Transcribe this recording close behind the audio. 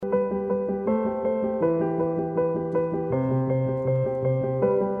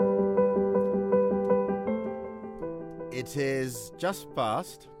It is just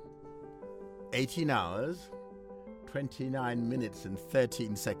past 18 hours, 29 minutes and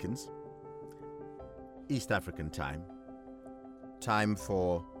 13 seconds, East African time. Time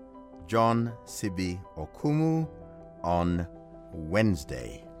for John Sibi Okumu on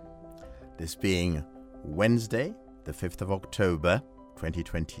Wednesday. This being Wednesday, the 5th of October,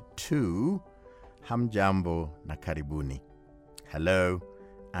 2022. Hamjambo na karibuni. Hello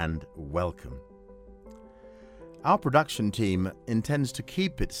and welcome. Our production team intends to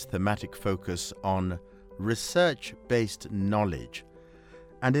keep its thematic focus on research-based knowledge,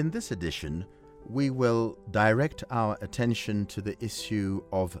 and in this edition, we will direct our attention to the issue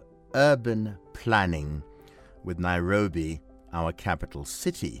of urban planning, with Nairobi, our capital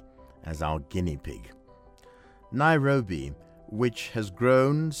city, as our guinea pig. Nairobi, which has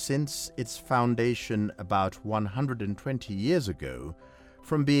grown since its foundation about 120 years ago,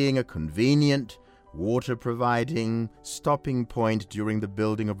 from being a convenient, water-providing stopping point during the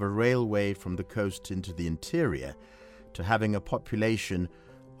building of a railway from the coast into the interior, to having a population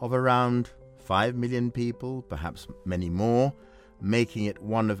of around 5 million people, perhaps many more, making it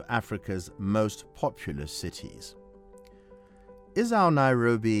one of Africa's most populous cities. Is our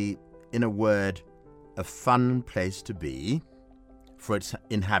Nairobi, in a word, a fun place to be for its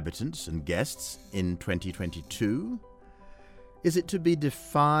inhabitants and guests in 2022? Is it to be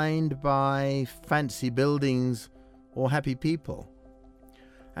defined by fancy buildings or happy people?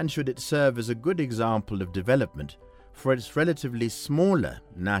 And should it serve as a good example of development for its relatively smaller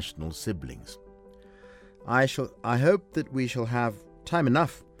national siblings? I hope that we shall have time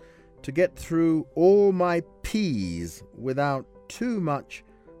enough to get through all my P's without too much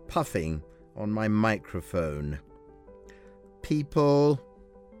puffing on my microphone. People,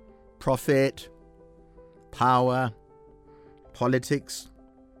 profit, power, politics,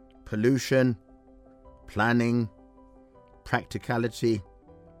 pollution, planning, practicality,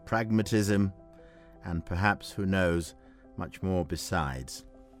 pragmatism, and perhaps, who knows, much more besides.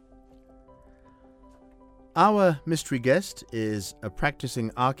 Our mystery guest is a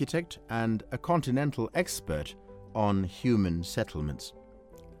practicing architect and a continental expert on human settlements.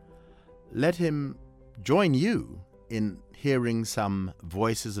 Let him join you in hearing some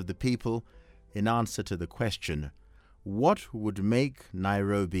voices of the people in answer to the question, what would make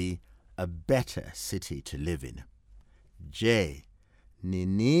Nairobi a better city to live in? Je, ni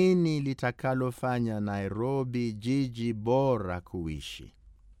nini litakalofanya Nairobi jiji bora kuishi?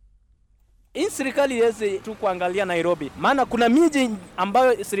 Hii serikali iweze tu kuangalia Nairobi. Maana kuna miji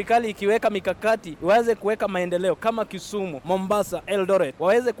ambayo serikali ikiweka mikakati waweze kuweka maendeleo kama Kisumu, Mombasa, Eldoret.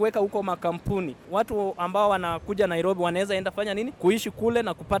 Waweze kuweka huko makampuni. Watu ambao wanakuja Nairobi wanaweza enda fanya nini? Kuishi kule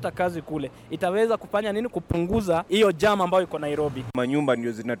na kupata kazi kule. Itaweza kufanya nini? Kupunguza hiyo jam ambayo iko Nairobi. Manyumba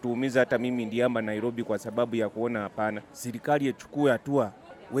ndio zinatuumiza, hata mimi ndiamba Nairobi kwa sababu ya kuona hapana. Serikali ichukue hatua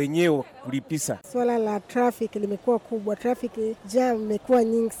wenyewe kulipisa. Swala la traffic limekuwa kubwa, traffic jam imekuwa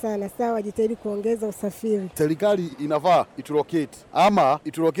nyingi sana. Sawa, wajitahidi kuongeza usafiri. Serikali inafaa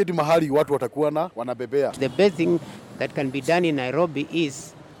itulocate mahali watu watakuwa na wanabebea. The best thing that can be done in Nairobi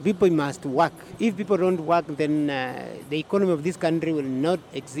is people must work. If people don't work, then the economy of this country will not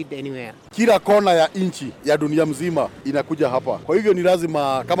exist anywhere. Kila kona ya nchi ya dunia mzima inakuja hapa. Kwa hivyo ni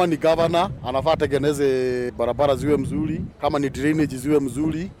lazima, kama ni governor anafaa tengeneze barabara ziwe mzuri, kama ni drainage ziwe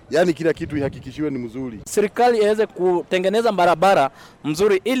mzuri, yani kila kitu ihakikishiwe ni mzuri. Serikali iweze kutengeneza barabara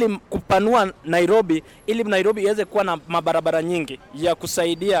mzuri ili kupanua Nairobi, ili Nairobi iweze kuwa na mabarabara nyingi ya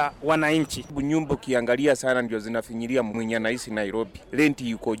kusaidia wananchi. Nyumba kiangalia sana ndio zinafinyiria mwenye anaishi Nairobi. Renti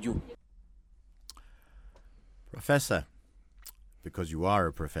yuko juu. Professor, because you are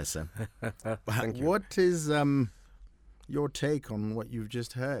a professor, Thank you. what is your take on what you've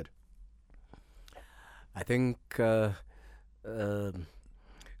just heard? I think the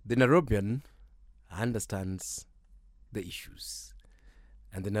Nairobian understands the issues,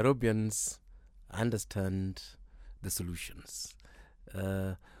 and the Nairobians understand the solutions.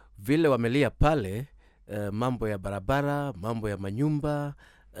 Vile wamelia pale, mambo ya barabara, mambo ya manyumba,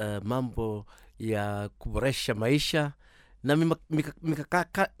 mambo ya kuboresha maisha na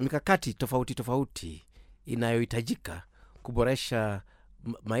mikakati tofauti inayohitajika kuboresha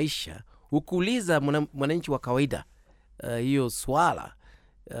maisha. Ukuuliza mwananchi wa kawaida hiyo swala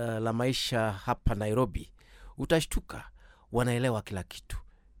la maisha hapa Nairobi, utashtuka, wanaelewa kila kitu.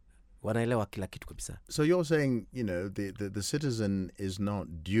 Kabisa. So you're saying, the citizen is not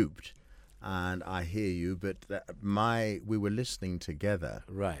duped, and I hear you, but we were listening together.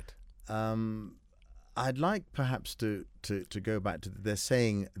 Right. I'd like perhaps to go back to, they're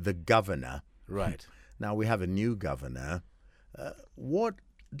saying the governor. Right. Now we have a new governor. What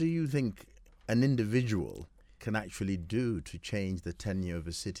do you think an individual can actually do to change the tenure of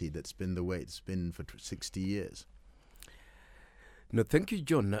a city that's been the way it's been for 60 years? No, thank you,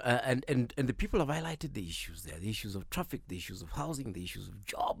 John. And the people have highlighted the issues there, the issues of traffic, the issues of housing, the issues of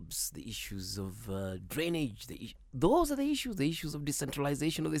jobs, the issues of drainage. Those are the issues of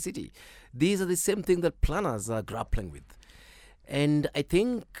decentralization of the city. These are the same thing that planners are grappling with. And I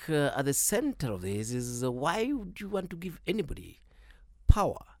think at the center of this is why would you want to give anybody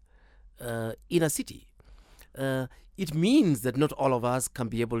power in a city? It means that not all of us can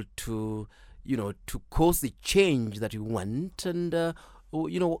be able to to cause the change that we want. And,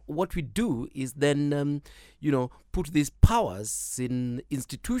 what we do is then, put these powers in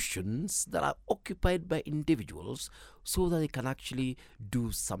institutions that are occupied by individuals so that they can actually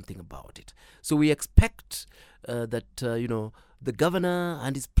do something about it. So we expect that, the governor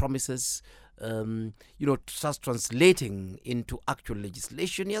and his promises, starts translating into actual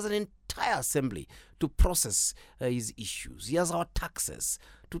legislation. He has an entire assembly to process his issues. He has our taxes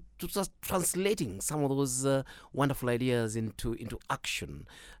to start translating some of those wonderful ideas into action.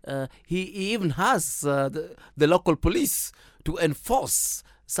 He even has the local police to enforce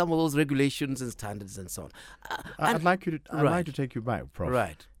some of those regulations and standards and so on. I'd like to take you back, Prof.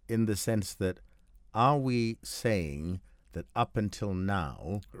 Right. In the sense that, are we saying that up until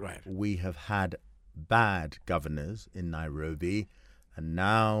now, we have had bad governors in Nairobi, and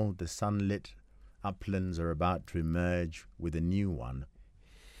now the sunlit uplands are about to emerge with a new one?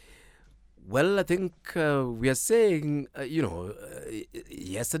 Well, I think we are saying,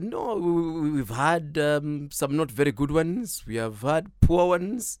 yes and no. We've had some not very good ones. We have had poor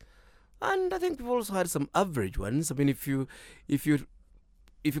ones, and I think we've also had some average ones. I mean, if you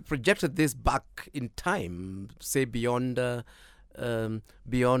projected this back in time, say beyond the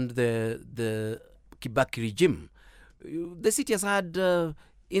Kibaki regime, the city has had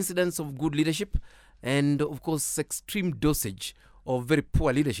incidents of good leadership and, of course, extreme dosage of very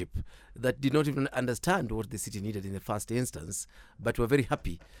poor leadership that did not even understand what the city needed in the first instance, but were very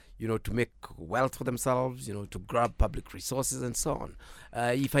happy, to make wealth for themselves, to grab public resources and so on.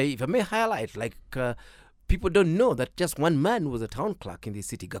 If I may highlight, people don't know that just one man who was a town clerk in the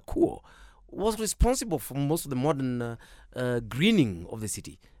city, Gakuo, was responsible for most of the modern greening of the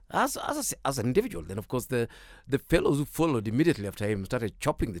city as an individual. Then, of course, the fellows who followed immediately after him started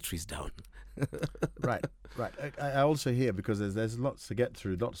chopping the trees down. Right. I also hear, because there's lots to get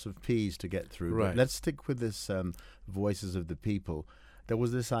through, lots of P's to get through. Right. But let's stick with this voices of the people. There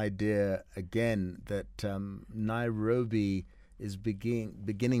was this idea, again, that Nairobi is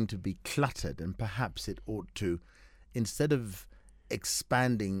beginning to be cluttered, and perhaps it ought to, instead of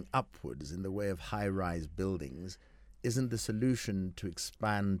expanding upwards in the way of high-rise buildings, isn't the solution to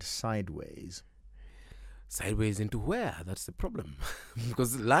expand sideways? Sideways into where? That's the problem.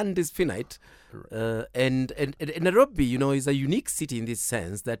 Because land is finite. And Nairobi, is a unique city in this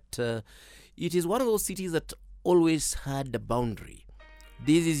sense that it is one of those cities that always had a boundary.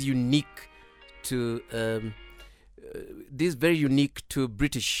 This is unique to very unique to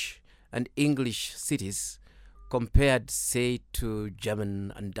British and English cities compared, say, to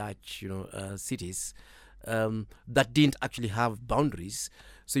German and Dutch, cities that didn't actually have boundaries.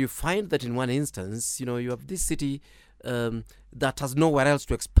 So you find that in one instance, you have this city that has nowhere else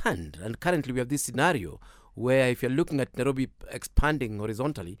to expand. And currently we have this scenario where if you're looking at Nairobi expanding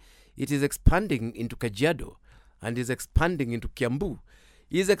horizontally, it is expanding into Kajiado and is expanding into Kiambu.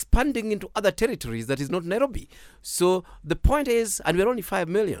 Is expanding into other territories that is not Nairobi. So the point is, and we're only 5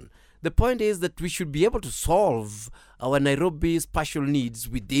 million, the point is that we should be able to solve our Nairobi spatial needs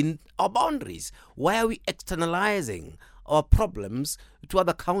within our boundaries. Why are we externalizing our problems to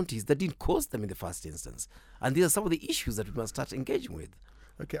other counties that didn't cause them in the first instance? And these are some of the issues that we must start engaging with.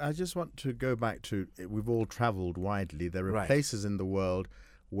 Okay, I just want to go back to, we've all traveled widely. There are Right. places in the world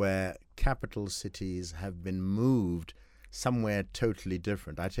where capital cities have been moved somewhere totally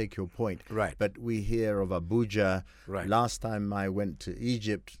different. I take your point. Right. But we hear of Abuja. Right. Last time I went to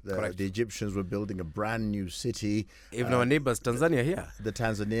Egypt, Correct. the Egyptians were building a brand new city. Even our neighbors, Tanzania here. The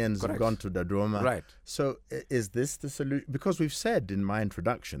Tanzanians have Correct. gone to Dodoma. Right. So is this the solution? Because we've said in my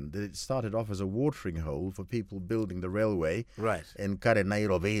introduction that it started off as a watering hole for people building the railway. Right. In Kare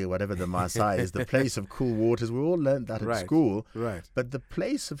Nairobi, whatever the Maasai is, the place of cool waters. We all learned that at Right. school. Right. But the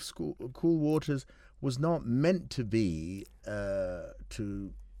place of cool waters was not meant to be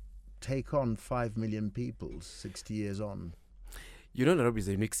to take on 5 million people 60 years on. Nairobi is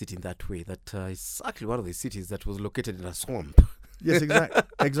a unique city in that way, that it's actually one of the cities that was located in a swamp. Yes,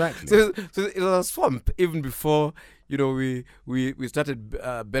 exactly. So it was a swamp even before, we started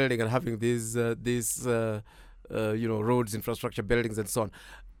building and having these roads, infrastructure, buildings and so on.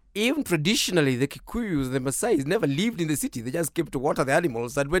 even traditionally, the Kikuyus, the Maasais never lived in the city. They just came to water the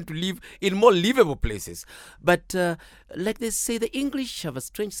animals and went to live in more livable places. But like they say, the English have a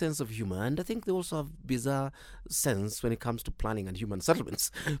strange sense of humor, and I think they also have bizarre sense when it comes to planning and human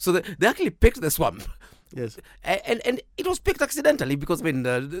settlements. So they actually picked the swamp. Yes. And it was picked accidentally because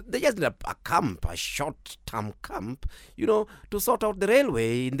they just did a camp, a short-term camp, to sort out the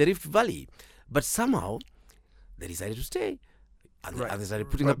railway in the Rift Valley. But somehow they decided to stay. And they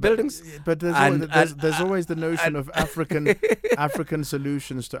started putting up buildings. But there's always the notion of African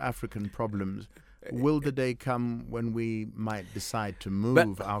solutions to African problems. Will the day come when we might decide to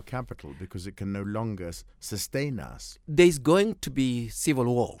move our capital because it can no longer sustain us? There's going to be civil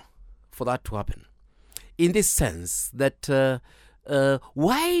war for that to happen. In this sense that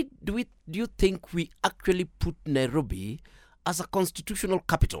why do you think we actually put Nairobi as a constitutional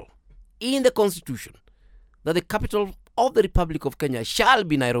capital in the Constitution? That the capital of the Republic of Kenya shall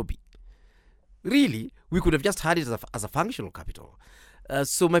be Nairobi. Really, we could have just had it as a functional capital.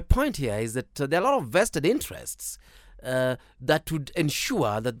 So my point here is that there are a lot of vested interests that would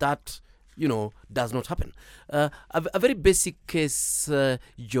ensure that does not happen. A very basic case,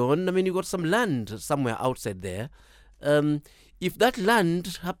 John, I mean, you got some land somewhere outside there. If that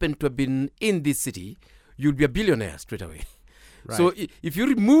land happened to have been in this city, you'd be a billionaire straight away. Right. So if you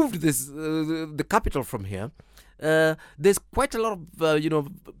removed the capital from here, there's quite a lot of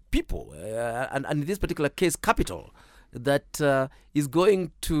people, and in this particular case, capital, that is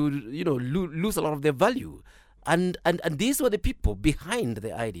going to lose a lot of their value, and these were the people behind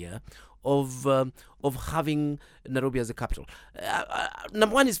the idea of having Nairobi as a capital.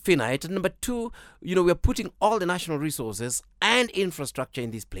 Number one is finite, and number two, we are putting all the national resources and infrastructure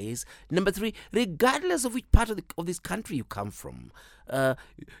in this place. Number three, regardless of which part of this country you come from,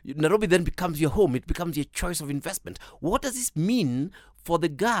 Nairobi then becomes your home. It becomes your choice of investment. What does this mean for the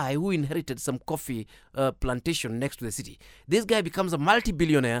guy who inherited some coffee plantation next to the city? This guy becomes a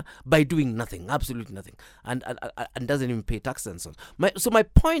multi-billionaire by doing nothing, absolutely nothing, and doesn't even pay taxes and so on. So my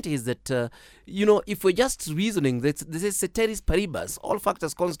point is that, if we're just reasoning that this is ceteris paribus, all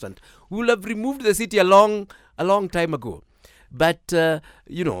factors constant, we will have removed the city a long time ago. But, there's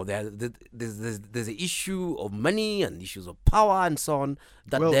the issue of money and issues of power and so on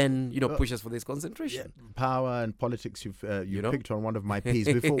that pushes for this concentration. Yeah, power and politics, you've picked on one of my P's.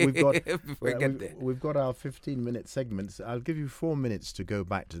 Before we've got our 15-minute segments. I'll give you 4 minutes to go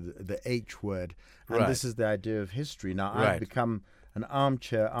back to the H word. And this is the idea of history. Now, I've become an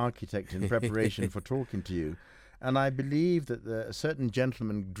armchair architect in preparation for talking to you. And I believe that a certain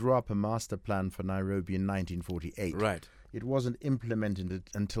gentleman drew up a master plan for Nairobi in 1948. Right. It wasn't implemented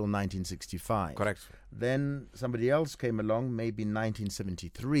until 1965. Correct. Then somebody else came along, maybe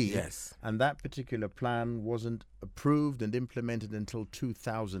 1973. Yes. And that particular plan wasn't approved and implemented until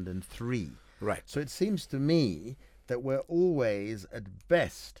 2003. Right. So it seems to me that we're always, at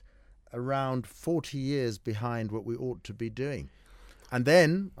best, around 40 years behind what we ought to be doing. And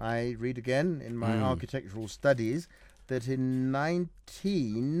then I read again in my architectural studies that in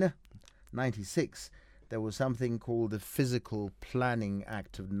 1996, there was something called the Physical Planning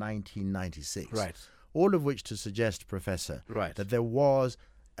Act of 1996. Right. All of which to suggest, Professor, right, that there was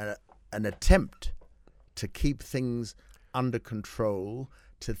an attempt to keep things under control,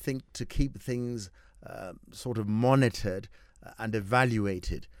 to keep things sort of monitored and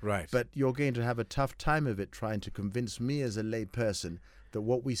evaluated. Right. But you're going to have a tough time of it trying to convince me as a lay person that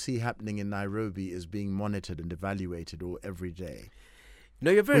what we see happening in Nairobi is being monitored and evaluated every day.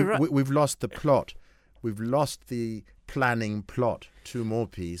 No, you're very right. We've lost the plot. We've lost the planning plot. 2 more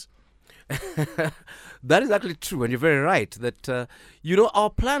P's. That is actually true, and you're very right that our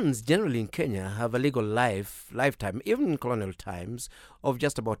plans generally in Kenya have a legal lifetime, even in colonial times, of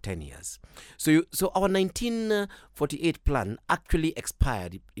just about 10 years. So our 1948 plan actually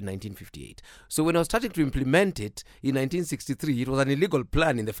expired in 1958. So when I was starting to implement it in 1963, it was an illegal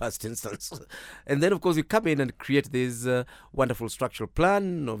plan in the first instance. And then, of course, we come in and create this wonderful structural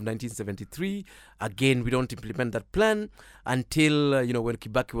plan of 1973. Again, we don't implement that plan until, when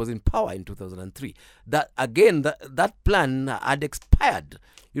Kibaki was in power in 2003. That plan had expired,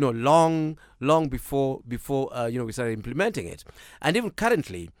 long before we started implementing it. And even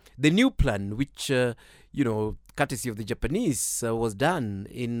currently, the new plan, which, courtesy of the Japanese, was done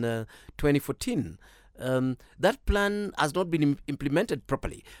in 2014, that plan has not been implemented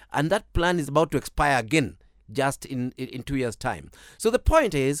properly. And that plan is about to expire again, just in 2 years' time. So the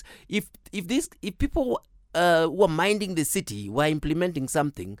point is, if people who are minding the city were implementing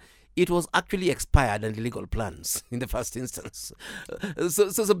something, it was actually expired and illegal plans in the first instance.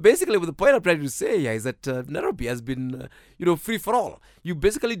 So basically, what the point I'm trying to say here is that Nairobi has been, free for all. You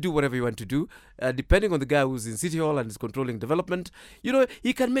basically do whatever you want to do, depending on the guy who's in City Hall and is controlling development.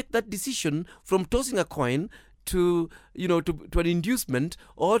 He can make that decision from tossing a coin to an inducement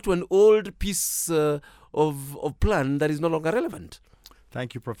or to an old piece of plan that is no longer relevant.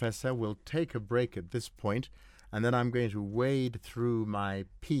 Thank you, Professor. We'll take a break at this point, and then I'm going to wade through my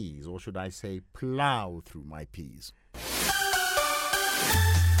peas, or should I say plough through my peas. The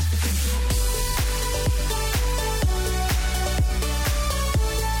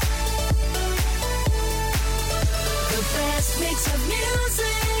best mix of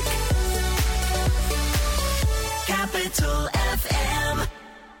music. Capital FM.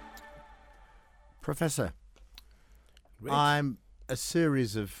 Professor, Great. I'm a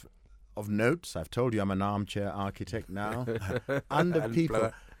series of notes. I've told you I'm an armchair architect now. Under And people,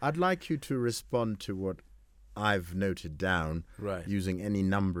 plough. I'd like you to respond to what I've noted down Right. using any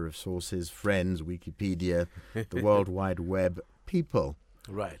number of sources, friends, Wikipedia, the World Wide Web. People,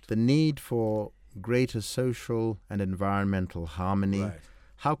 Right. the need for greater social and environmental harmony. Right.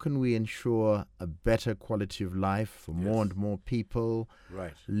 How can we ensure a better quality of life for more and more people,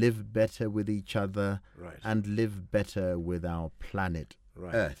 Right. live better with each other, Right. and live better with our planet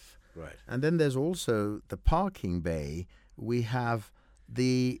Right. Earth? Right. And then there's also the parking bay. We have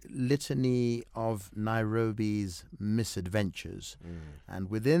the litany of Nairobi's misadventures. And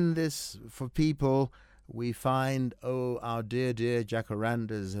within this, for people, we find, our dear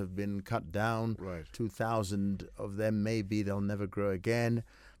jacarandas have been cut down. Right. 2,000 of them, maybe they'll never grow again.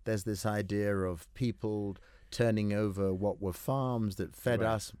 There's this idea of people turning over what were farms that fed Right.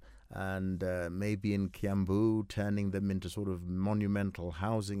 us, and maybe in Kiambu, turning them into sort of monumental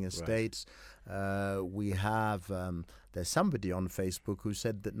housing estates. We have, there's somebody on Facebook who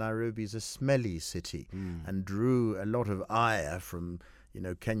said that Nairobi is a smelly city and drew a lot of ire from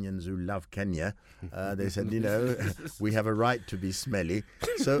Kenyans who love Kenya. They said, we have a right to be smelly.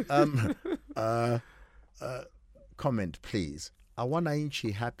 So, comment, please. Are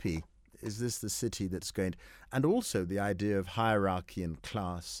wananchi happy? Is this the city that's going to... And also the idea of hierarchy and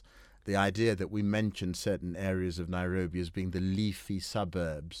class, the idea that we mentioned certain areas of Nairobi as being the leafy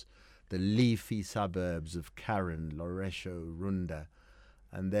suburbs of Karen, Loresho, Runda.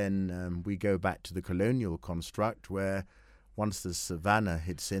 And then we go back to the colonial construct where once the savannah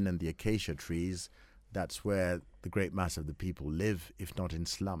hits in and the acacia trees, that's where the great mass of the people live, if not in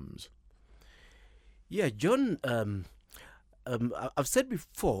slums. Yeah, John, I've said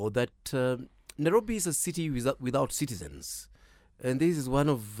before that Nairobi is a city without citizens. And this is one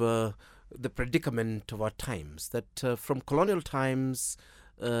of the predicament of our times, that from colonial times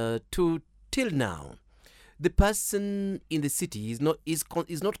till now, the person in the city is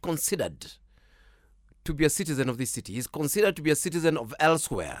not considered to be a citizen of this city. He's considered to be a citizen of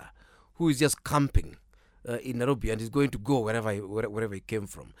elsewhere, who is just camping in Nairobi and is going to go wherever he came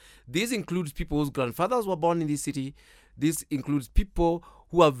from. This includes people whose grandfathers were born in this city. This includes people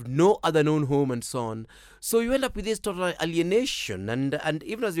who have no other known home and so on. So you end up with this total alienation. And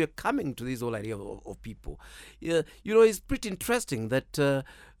even as you're coming to this whole idea of people, it's pretty interesting that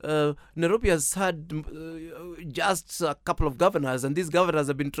Nairobi has had just a couple of governors, and these governors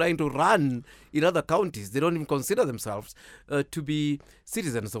have been trying to run in other counties. They don't even consider themselves to be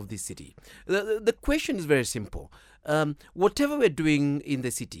citizens of this city. The question is very simple. Whatever we're doing in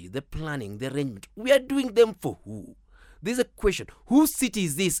the city, the planning, the arrangement, we are doing them for who? There's a question. Whose city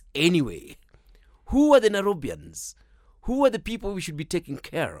is this anyway? Who are the Nairobians? Who are the people we should be taking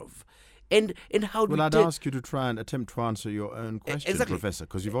care of? And how do we... Well, I'd ask you to try and attempt to answer your own question, Exactly. Professor,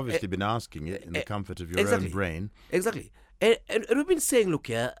 because you've obviously been asking it in the comfort of your exactly. own brain. Exactly. And we've been saying, look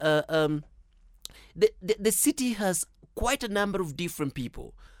here, the city has quite a number of different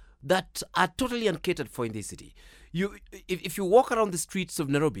people that are totally uncatered for in this city. If you walk around the streets of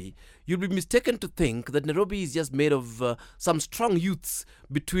Nairobi, you'll be mistaken to think that Nairobi is just made of some strong youths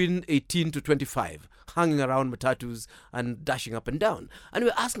between 18 to 25, hanging around matatus and dashing up and down. And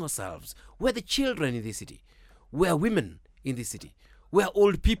we're asking ourselves, where are the children in this city? Where are women in this city? Where are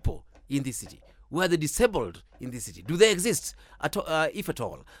old people in this city? Where are the disabled in this city? Do they exist, if at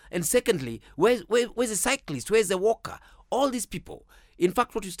all? And secondly, where's the cyclist? Where's the walker? All these people. In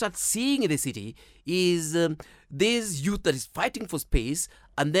fact, what you start seeing in the city is this youth that is fighting for space,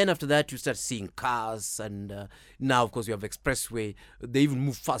 and then after that you start seeing cars, and now, of course, you have expressway. They even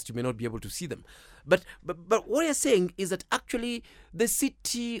move fast. You may not be able to see them. But what you're saying is that actually the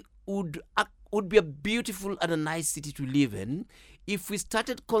city would be a beautiful and a nice city to live in if we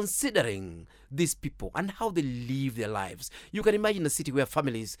started considering these people and how they live their lives. You can imagine a city where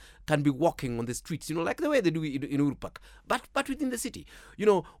families can be walking on the streets, like the way they do in Urupak, but within the city,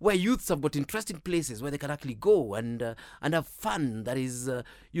 where youths have got interesting places where they can actually go and have fun that is, that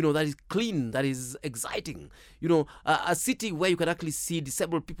is clean, that is exciting. A city where you can actually see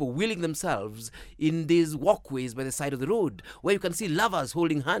disabled people wheeling themselves in these walkways by the side of the road, where you can see lovers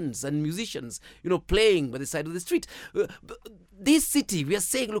holding hands and musicians, playing by the side of the street. This city, we are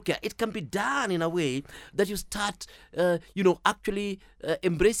saying, look here, it can be done in a way that you start, actually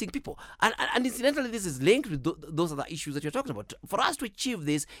embracing people. And incidentally, this is linked with those other issues that you're talking about. For us to achieve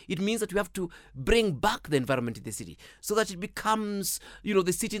this, it means that we have to bring back the environment in the city so that it becomes,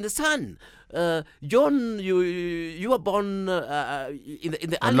 the city in the sun. John, you were born in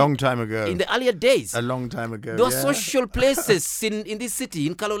the a long time ago. In the earlier days. A long time ago. There were social places in this city,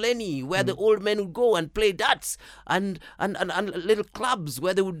 in Kaloleni, where the old men would go and play darts, and little clubs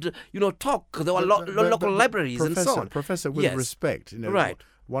where they would, talk. There were local libraries and so on. Professor, with respect, right.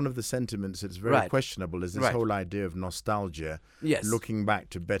 One of the sentiments that's very questionable is this whole idea of nostalgia, looking back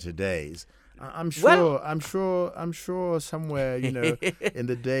to better days. I'm sure somewhere, in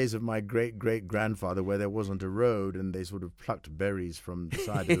the days of my great-great-grandfather where there wasn't a road and they sort of plucked berries from the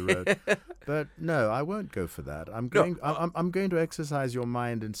side of the road. But no, I won't go for that. I'm going to exercise your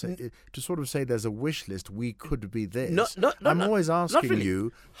mind and say, to sort of say there's a wish list, we could be this. I'm always asking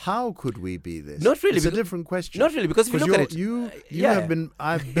you, how could we be this? Not really. It's a different question. Not really, because if you look at it...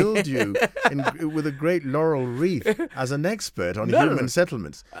 I've billed you with a great laurel wreath as an expert on human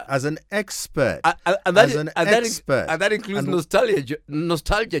settlements, as an expert. And that includes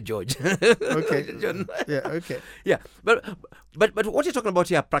nostalgia, George. Okay. Okay. Yeah, but what you're talking about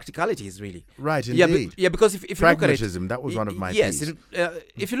here, practicalities, really. Right, indeed. Because if you look at it, pragmatism, that was one of my Yes,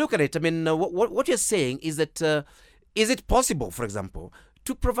 if you look at it, I mean, what you're saying is that is it possible, for example,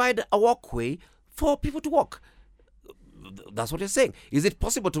 to provide a walkway for people to walk? That's what you're saying. Is it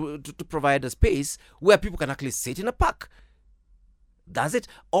possible to provide a space where people can actually sit in a park? Does it?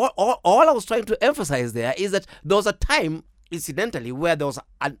 All I was trying to emphasize there is that there was a time, incidentally, where there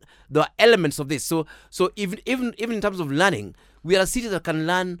are elements of this. So even in terms of learning, we are a city that can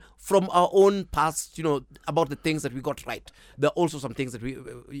learn from our own past, about the things that we got right. There are also some things that we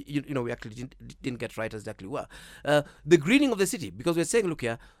actually didn't get right as exactly were. The greening of the city, because we're saying, look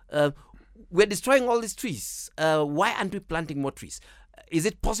here, we're destroying all these trees. Why aren't we planting more trees? Is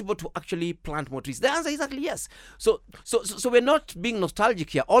it possible to actually plant more trees? The answer is actually yes. So we're not being nostalgic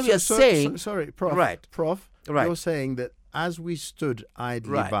here. All we are saying... Sorry, Prof. Right. Prof, right. You're saying that as we stood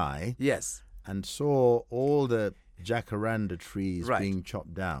idly by yes, and saw all the jacaranda trees being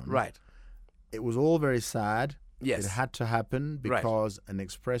chopped down, right, it was all very sad. Yes. It had to happen because an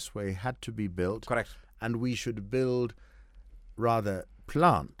expressway had to be built. Correct. And we should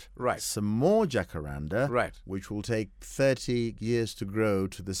plant some more jacaranda, which will take 30 years to grow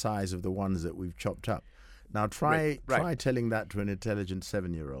to the size of the ones that we've chopped up. Now try telling that to an intelligent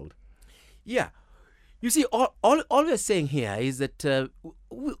 7-year-old. Yeah. You see, all we're saying here is that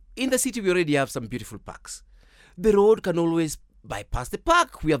in the city we already have some beautiful parks. The road can always bypass the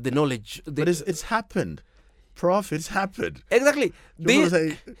park. We have the knowledge. But it's happened. Prof, it's happened. Exactly. This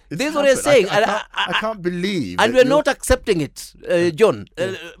is what I'm saying. I can't believe. And we're not accepting it, John.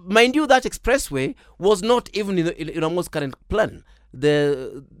 Mind you, that expressway was not even in our most current plan,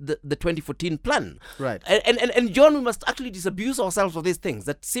 the 2014 plan. Right. And John, we must actually disabuse ourselves of these things,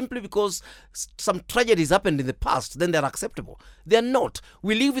 that simply because some tragedies happened in the past, then they're acceptable. They're not.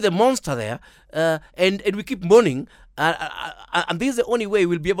 We live with a monster there, and we keep mourning. And this is the only way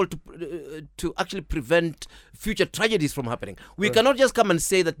we'll be able to actually prevent future tragedies from happening. We cannot just come and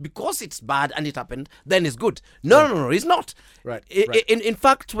say that because it's bad and it happened, then it's good. No, it's not. Right. In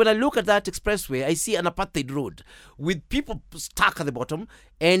fact, when I look at that expressway, I see an apartheid road with people stuck at the bottom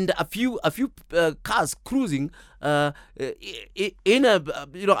and a few cars cruising at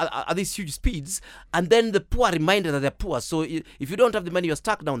these huge speeds, and then the poor are reminded that they're poor. So if you don't have the money, you're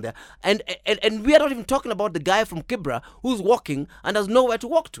stuck down there. And we are not even talking about the guy from Kibra who's walking and has nowhere to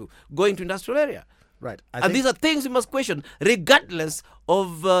walk to, going to industrial area. Right. And these are things we must question, regardless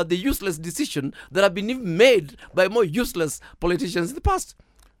of the useless decision that have been even made by more useless politicians in the past.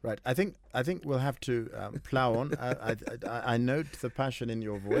 Right. I think we'll have to plough on. I note the passion in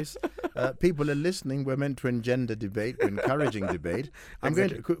your voice. People are listening. We're meant to engender debate. We're encouraging debate.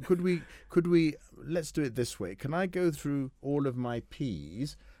 Could we? Let's do it this way. Can I go through all of my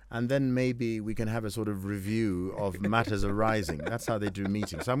P's? And then maybe we can have a sort of review of matters arising. That's how they do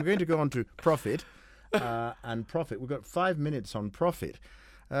meetings. So I'm going to go on to profit and profit. We've got 5 minutes on profit.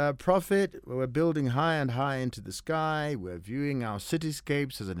 Profit, we're building high and high into the sky. We're viewing our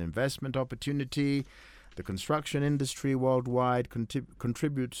cityscapes as an investment opportunity. The construction industry worldwide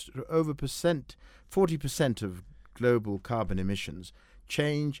contributes to over 40% of global carbon emissions.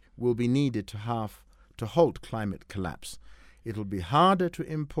 Change will be needed to halt climate collapse. It'll be harder to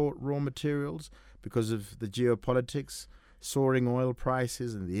import raw materials because of the geopolitics, soaring oil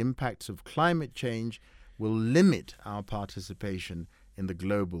prices, and the impacts of climate change will limit our participation in the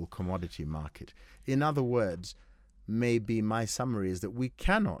global commodity market. In other words, maybe my summary is that we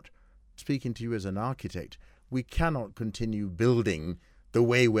cannot, speaking to you as an architect, we cannot continue building the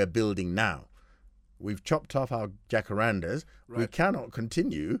way we're building now. We've chopped off our jacarandas. Right. We cannot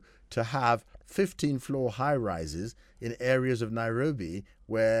continue to have 15-floor high-rises in areas of Nairobi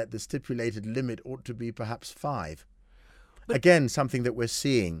where the stipulated limit ought to be perhaps 5. But again, something that we're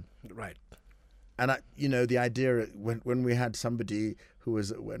seeing. Right. And the idea when we had somebody who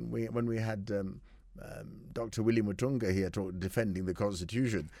was when we had Dr. Willie Mutunga here defending the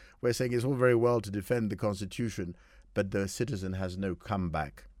Constitution, we're saying it's all very well to defend the Constitution, but the citizen has no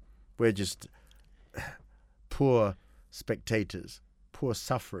comeback. We're just poor spectators, poor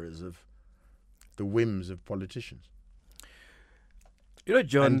sufferers of the whims of politicians. John,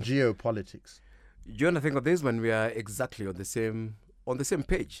 and geopolitics. John, I think on this one we are exactly on the same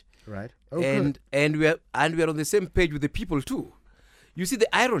page. Right. And we are on the same page with the people too. You see,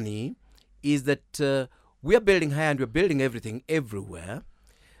 the irony is that we are building high and we're building everything everywhere,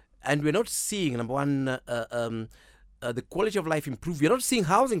 and we're not seeing, number one, the quality of life improve. We're not seeing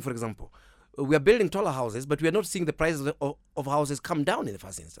housing, for example. We are building taller houses, but we are not seeing the prices of houses come down in the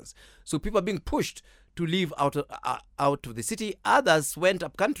first instance. So people are being pushed to live out of the city. Others went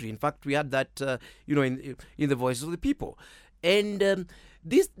up country. In fact, we had that, in the voices of the people. And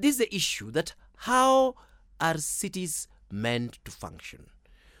this is the issue, that how are cities meant to function?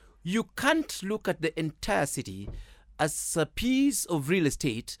 You can't look at the entire city as a piece of real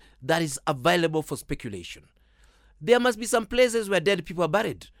estate that is available for speculation. There must be some places where dead people are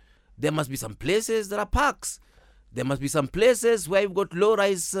buried. There must be some places that are parks. There must be some places where you've got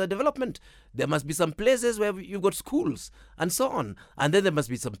low-rise development. There must be some places where you've got schools and so on. And then there must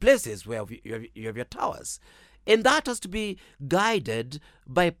be some places where you have your towers. And that has to be guided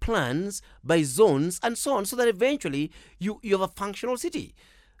by plans, by zones, and so on, so that eventually you have a functional city.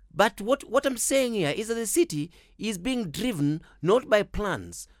 But what I'm saying here is that the city is being driven not by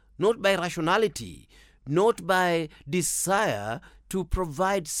plans, not by rationality, not by desire to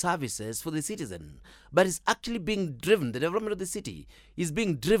provide services for the citizen, but it's actually being driven, the development of the city is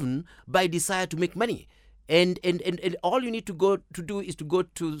being driven by desire to make money. And all you need to do is to go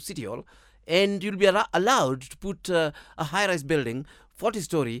to City Hall, and you'll be allowed to put a high-rise building,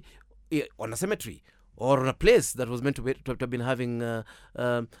 40-story, on a cemetery, or on a place that was meant to have been having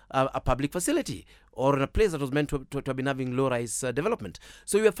a public facility, or in a place that was meant to have been having low-rise development.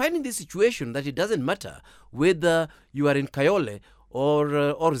 So you are finding this situation that it doesn't matter whether you are in Kayole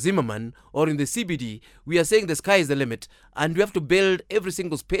or Zimmerman or in the CBD. We are saying the sky is the limit, and we have to build every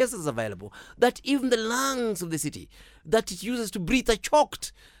single space that's available, that even the lungs of the city that it uses to breathe are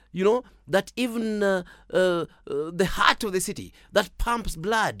choked. That even the heart of the city that pumps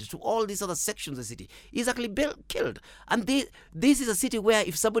blood to all these other sections of the city is actually killed. And this is a city where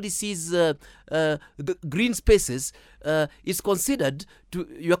if somebody sees the green spaces, you are considered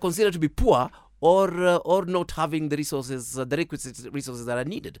to be poor or not having the resources, the requisite resources that are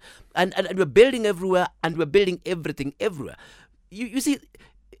needed. And we're building everywhere, and we're building everything everywhere. You see,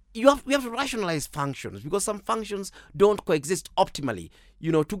 we have to rationalize functions, because some functions don't coexist optimally,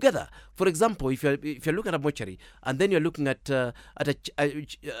 together. For example, if you're looking at a mortuary, and then you're looking at a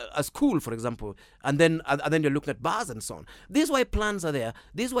school, for example, and then you're looking at bars and so on. This is why plans are there.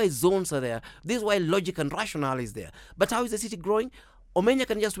 This is why zones are there. This is why logic and rationale is there. But how is the city growing? Omenya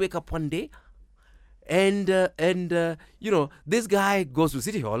can just wake up one day, and this guy goes to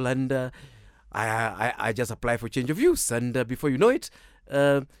City Hall, and I just apply for change of use, and before you know it,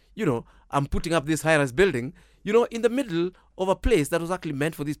 I'm putting up this high-rise building, in the middle of a place that was actually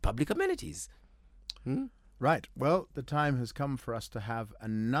meant for these public amenities. Right. Well, the time has come for us to have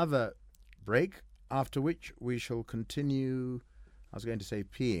another break, after which we shall continue. I was going to say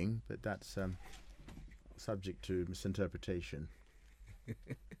peeing, but that's subject to misinterpretation.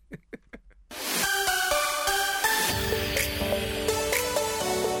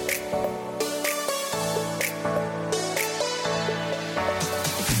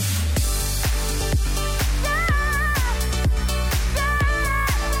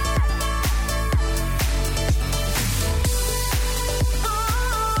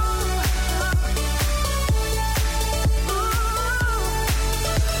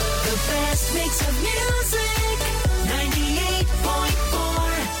 best mix of music.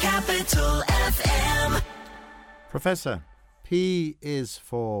 98.4 Capital FM. Professor, P is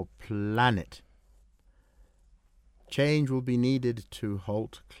for planet. Change will be needed to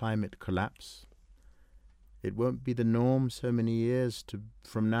halt climate collapse. It won't be the norm so many years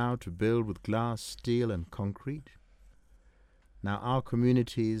from now to build with glass, steel and concrete. Now our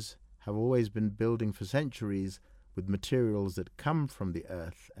communities have always been building for centuries with materials that come from the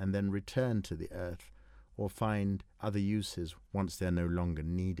earth and then return to the earth or find other uses once they're no longer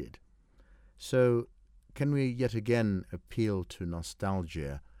needed. So can we yet again appeal to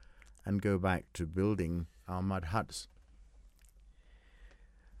nostalgia and go back to building our mud huts?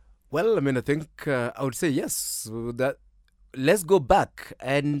 Well, I mean, I think I would say yes. That let's go back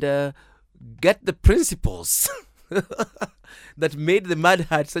and get the principles that made the mud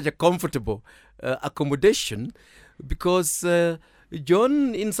hut such a comfortable accommodation, because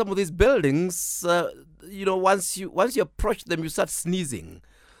John, in some of these buildings, once you approach them, you start sneezing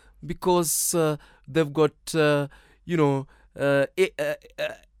because they've got air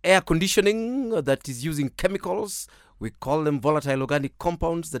conditioning that is using chemicals. We call them volatile organic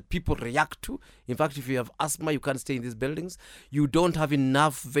compounds that people react to. In fact, if you have asthma, you can't stay in these buildings. You don't have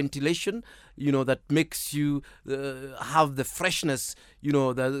enough ventilation, that makes you have the freshness,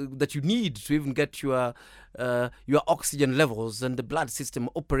 that you need to even get your oxygen levels and the blood system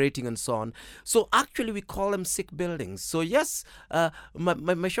operating and so on. So actually, we call them sick buildings. So yes,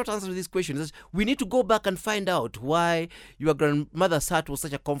 my short answer to this question is we need to go back and find out why your grandmother's hut was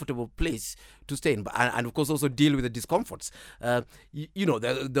such a comfortable place to stay in, and of course also deal with the discomforts. There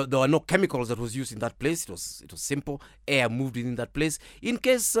were no chemicals that was used in that place. It was simple. Air moved in that place. In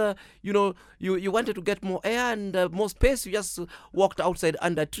case you wanted to get more air and more space, you just walked outside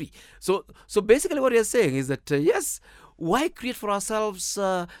under a tree. So basically, what you're saying is that yes, why create for ourselves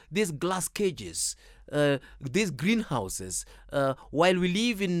these glass cages, these greenhouses, while we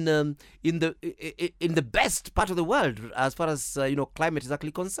live in the best part of the world as far as climate is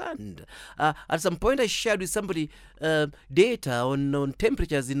actually concerned. At some point, I shared with somebody data on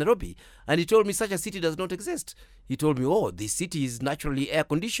temperatures in Nairobi, and he told me such a city does not exist. He told me, "Oh, this city is naturally air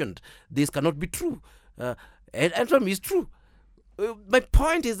conditioned. This cannot be true," and I told me it's true. My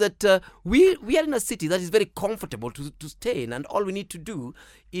point is that we are in a city that is very comfortable to stay in, and all we need to do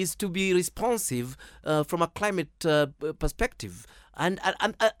is to be responsive from a climate perspective. And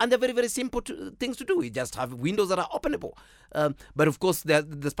they're very, very simple things to do. We just have windows that are openable. But of course,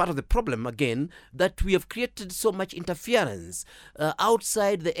 there's part of the problem, again, that we have created so much interference.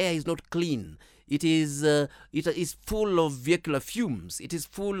 Outside, the air is not clean. It is full of vehicular fumes. It is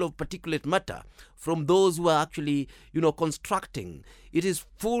full of particulate matter from those who are actually, constructing. It is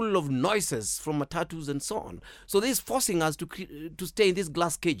full of noises from matatus and so on. So this is forcing us to stay in these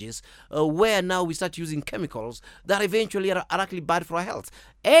glass cages where now we start using chemicals that eventually are actually bad for our health.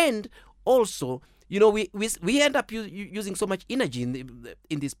 And also, we end up using so much energy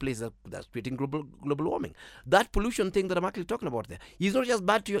in this place that's creating global warming. That pollution thing that I'm actually talking about there is not just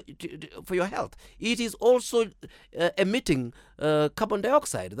bad for your health. It is also emitting carbon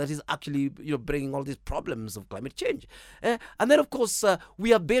dioxide that is actually bringing all these problems of climate change. And then of course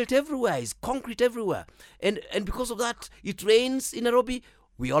we are built everywhere. It's concrete everywhere, and because of that, it rains in Nairobi.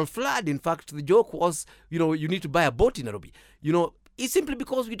 We all flood. In fact, the joke was you need to buy a boat in Nairobi. It's simply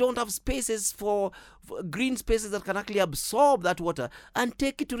because we don't have spaces for green spaces that can actually absorb that water and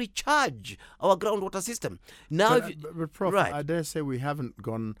take it to recharge our groundwater system. Now, but Prof, right. I dare say we haven't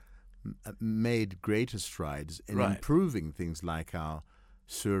made greater strides in improving things like our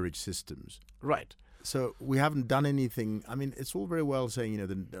sewerage systems. Right. So we haven't done anything. I mean, it's all very well saying,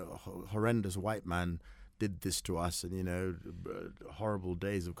 the horrendous white man did this to us, and horrible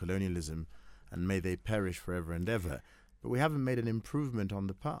days of colonialism, and may they perish forever and ever. But we haven't made an improvement on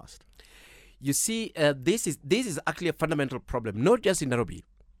the past. You see, this is actually a fundamental problem, not just in Nairobi,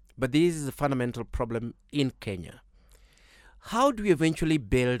 but this is a fundamental problem in Kenya. How do we eventually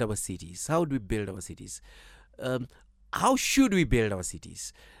build our cities? How do we build our cities? How should we build our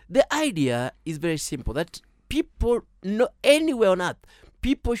cities? The idea is very simple, that people, anywhere on earth,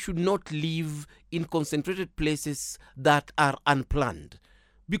 people should not live in concentrated places that are unplanned,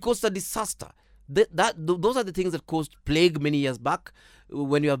 because a disaster. Those are the things that caused plague many years back,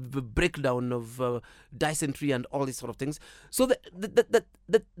 when you have the breakdown of dysentery and all these sort of things. So the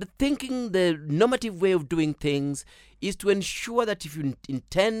thinking, the normative way of doing things is to ensure that if you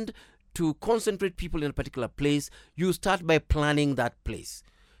intend to concentrate people in a particular place, you start by planning that place.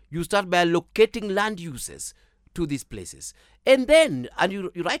 You start by allocating land uses to these places. And then, and you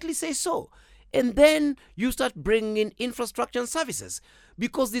rightly say so, And then you start bringing in infrastructure and services,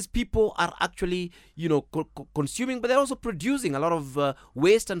 because these people are actually, consuming, but they're also producing a lot of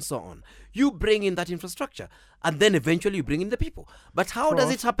waste and so on. You bring in that infrastructure, and then eventually you bring in the people. But how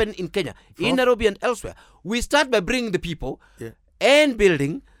does it happen in Kenya, in Nairobi and elsewhere? We start by bringing the people and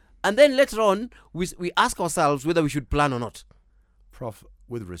building, and then later on, we ask ourselves whether we should plan or not. Prof,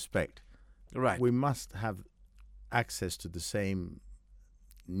 with respect, Right. we must have access to the same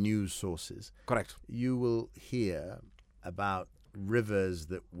news sources. Correct. You will hear about rivers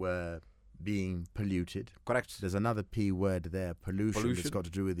that were being polluted. Correct. There's another P word there, pollution. That's got to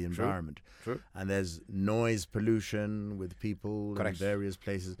do with the environment. True. And there's noise pollution with people Correct. in various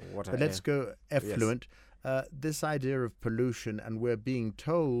places. Water, But let's air. go effluent. This idea of pollution, and we're being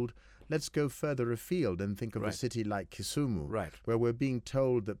told, let's go further afield and think of a Right. city like Kisumu, Right. where we're being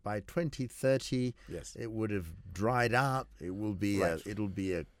told that by 2030 Yes. it would have dried up. It will be Right. it'll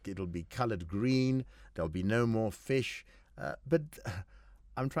be coloured green. There'll be no more fish. But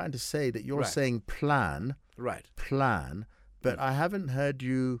I'm trying to say that you're Right. saying plan, Right. but I haven't heard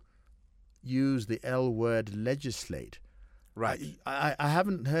you use the L word, legislate. Right. I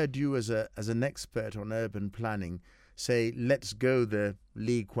haven't heard you as an expert on urban planning say, let's go the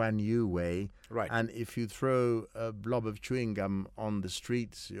Lee Kuan Yew way. Right. And if you throw a blob of chewing gum on the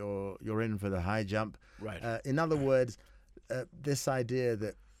streets, you're in for the high jump. Right. In other words, this idea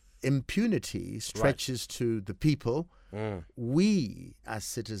that impunity stretches to the people. We, as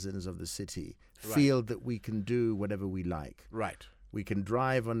citizens of the city, feel that we can do whatever we like. Right. We can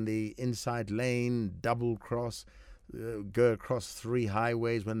drive on the inside lane, double cross, go across 3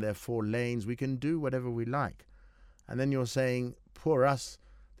 highways when there are 4 lanes. We can do whatever we like. And then you're saying, poor us,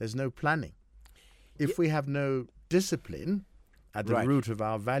 there's no planning. If we have no discipline at the Right. root of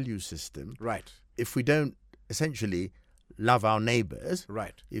our value system, Right. if we don't essentially love our neighbors,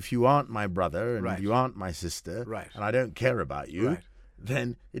 Right. if you aren't my brother and Right. you aren't my sister, Right. and I don't care about you, Right.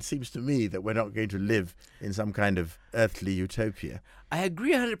 then it seems to me that we're not going to live in some kind of earthly utopia. I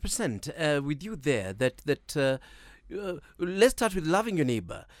agree 100% with you there that let's start with loving your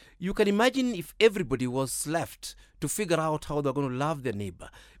neighbor. You can imagine if everybody was left to figure out how they're going to love their neighbor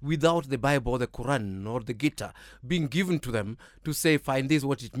without the Bible or the Quran or the Gita being given to them to say, fine, this is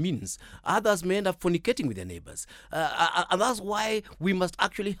what it means. Others may end up fornicating with their neighbors. And that's why we must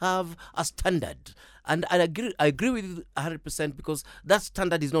actually have a standard. And I agree with you 100% because that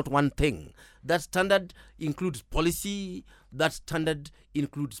standard is not one thing. That standard includes policy, that standard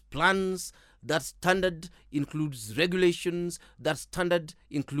includes plans, that standard includes regulations, that standard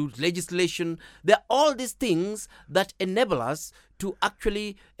includes legislation. There are all these things that enable us to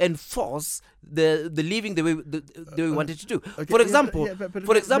actually enforce the living the way we want it to do. For example,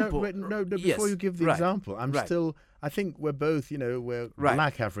 before yes, you give the right, example, right. I think we're both, we're Right.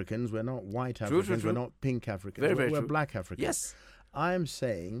 black Africans. We're not white True, Africans. true. We're not pink Africans. Very, very we're true. black Africans. Yes. I am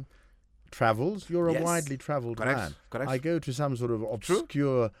saying travels. You're a Yes. widely traveled Correct, man. correct. I go to some sort of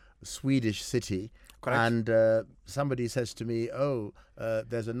obscure Swedish city. Correct. And somebody says to me,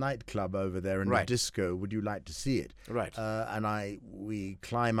 there's a nightclub over there and a Right. disco. Would you like to see it? Right. And we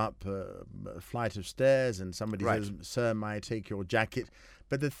climb up a flight of stairs and somebody Right. says, sir, may I take your jacket?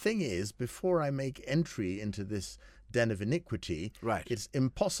 But the thing is, before I make entry into this den of iniquity, Right. it's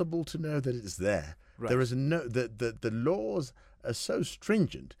impossible to know that it's there. Right. There is the laws are so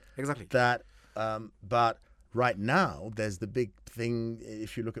stringent Exactly. that, but right now there's the big thing.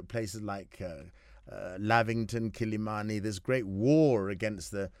 If you look at places like Lavington, Kilimani, there's great war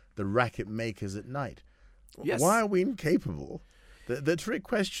against the racket makers at night. Yes. Why are we incapable? The trick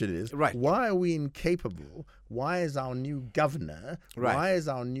question is, Right. why are we incapable? Why is our new governor, Right. why is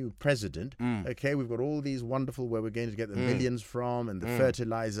our new president, okay, we've got all these wonderful where we're going to get the millions from and the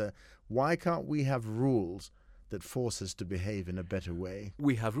fertilizer. Why can't we have rules that force us to behave in a better way?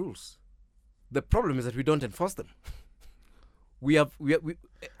 We have rules. The problem is that we don't enforce them.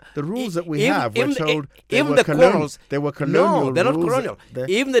 The rules that we Even- have, we're even the- told they even were, the colonial, quarrels. they were colonial No, they're not rules. colonial.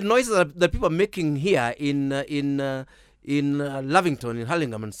 Even the noises that people are making here in Lavington, in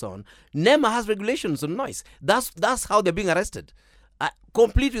Hurlingham, and so on. NEMA has regulations on noise. That's how they're being arrested.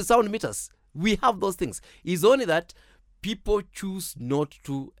 Complete with sound meters. We have those things. It's only that people choose not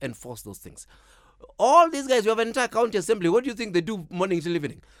to enforce those things. All these guys, you have an entire county assembly. What do you think they do morning till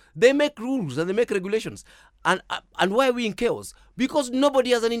evening? They make rules and they make regulations. And why are we in chaos? Because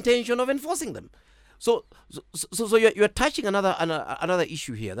nobody has an intention of enforcing them. So you're touching another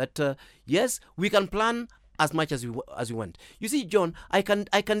issue here. That yes, we can plan as much as we want. You see, John, I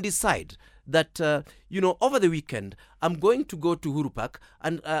can decide that over the weekend I'm going to go to Uhuru Park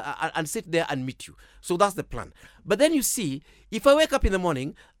and sit there and meet you. So that's the plan. But then you see, if I wake up in the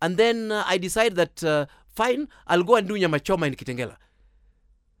morning and then I decide that fine, I'll go and do nyama choma in Kitengela,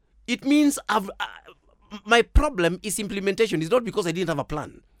 it means my problem is implementation. It's not because I didn't have a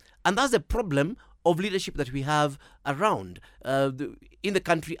plan. And that's the problem of leadership that we have around in the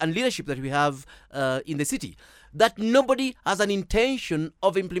country and leadership that we have in the city, that nobody has an intention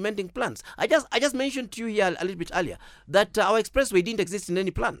of implementing plans. I just mentioned to you here a little bit earlier that our expressway didn't exist in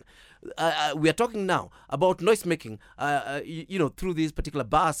any plan. We are talking now about noise making, through these particular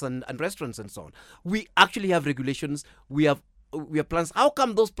bars and restaurants and so on. We actually have regulations. We have plans. How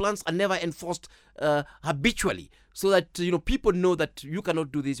come those plans are never enforced habitually, so that people know that you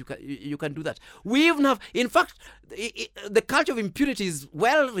cannot do this, you can do that? We even have, in fact, the culture of impunity is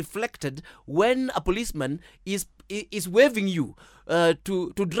well reflected when a policeman is waving you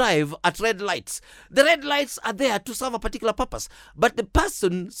to drive at red lights. The red lights are there to serve a particular purpose, but the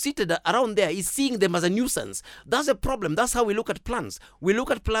person seated around there is seeing them as a nuisance. That's a problem. That's how we look at plans. We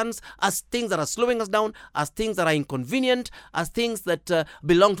look at plans as things that are slowing us down, as things that are inconvenient, as things that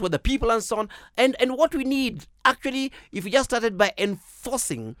belong to other people and so on. And what we need, actually, if we just started by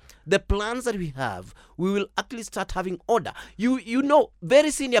enforcing the plans that we have, we will actually start having order.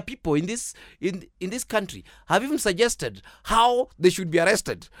 Very senior people in this country have even suggested how they should be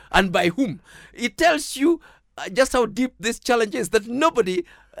arrested and by whom. It tells you just how deep this challenge is, that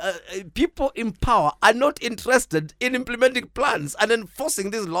people in power are not interested in implementing plans and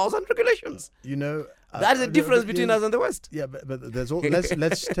enforcing these laws and regulations. That is the difference between us and the West. Yeah, but there's all.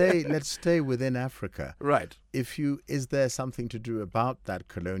 Let's stay within Africa. Right. Is there something to do about that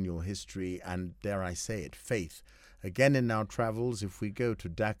colonial history and, dare I say it, faith? Again, in our travels, if we go to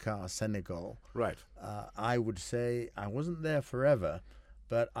Dakar, Senegal, right, I would say I wasn't there forever,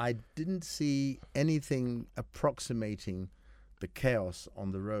 but I didn't see anything approximating the chaos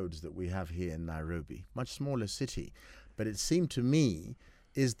on the roads that we have here in Nairobi. Much smaller city, but it seemed to me,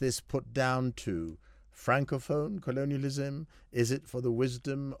 is this put down to Francophone colonialism? Is it for the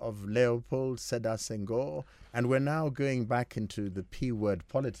wisdom of Leopold Sédar Senghor? And we're now going back into the P-word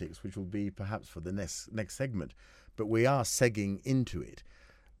politics, which will be perhaps for the next segment. But we are segging into it.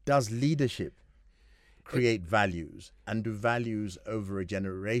 Does leadership create values? And do values over a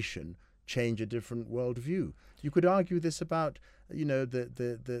generation change a different worldview? You could argue this about,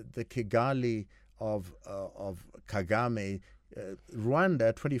 the Kigali of Kagame,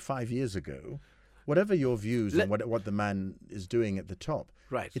 Rwanda 25 years ago. Whatever your views on what the man is doing at the top,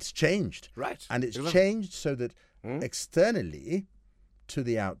 right, it's changed. Right. And it's changed so that externally, to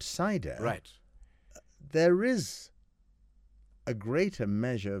the outsider, right, there is a greater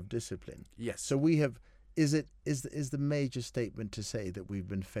measure of discipline. Yes. So we have. Is the major statement to say that we've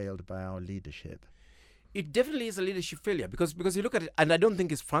been failed by our leadership? It definitely is a leadership failure because you look at it, and I don't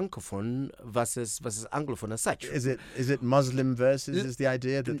think it's Francophone versus Anglophone as such. Is it Muslim versus is the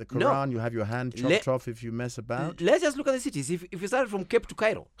idea that the Quran, you have your hand chopped off if you mess about? Let's just look at the cities. If you start from Cape to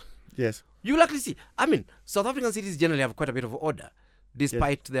Cairo, yes, you will actually see. I mean, South African cities generally have quite a bit of order,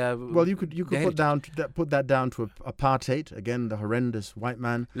 despite their. Well, you could put that down to apartheid again, the horrendous white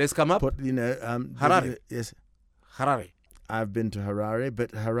man. Let's come up. Harare. Yes, Harare. I've been to Harare,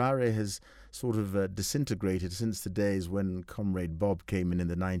 but Harare has sort of disintegrated since the days when Comrade Bob came in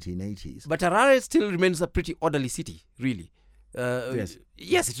the 1980s. But Harare still remains a pretty orderly city, really. Yes.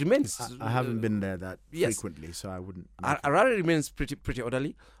 Yes, it remains. I haven't been there that frequently, so I wouldn't. Harare remains pretty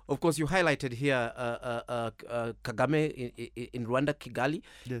orderly. Of course, you highlighted here Kagame in Rwanda, Kigali,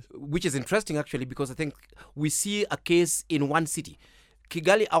 yes, which is interesting actually because I think we see a case in one city.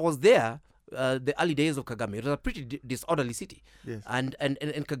 Kigali, I was there. The early days of Kagame, it was a pretty disorderly city, yes, and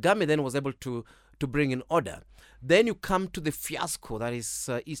Kagame then was able to bring in order. Then you come to the fiasco that is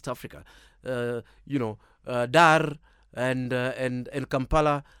East Africa, Dar and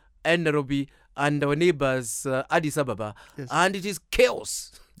Kampala and Nairobi and our neighbors Addis Ababa, yes, and it is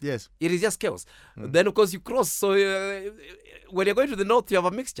chaos. Yes, it is just chaos. Then of course you cross. So when you're going to the north, you have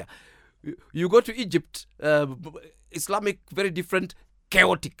a mixture. You go to Egypt, Islamic, very different,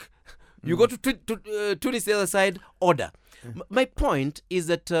 chaotic. You go to Tunis, the other side, order. My point is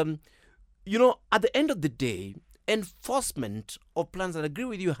that, at the end of the day, enforcement of plans, and I agree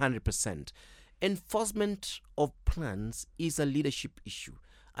with you 100%, enforcement of plans is a leadership issue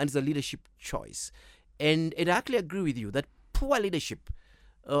and it's a leadership choice. And I actually agree with you that poor leadership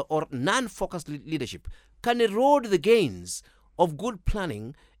or non-focused leadership can erode the gains of good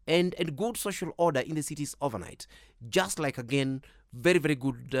planning and good social order in the cities overnight. Just like, again, very, very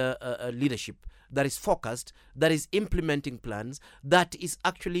good leadership that is focused, that is implementing plans, that is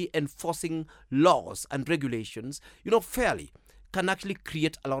actually enforcing laws and regulations, fairly, can actually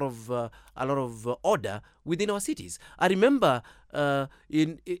create a lot of order within our cities. I remember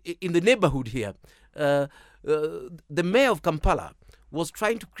in the neighborhood here, the mayor of Kampala was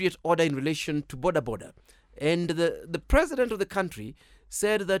trying to create order in relation to border, and the president of the country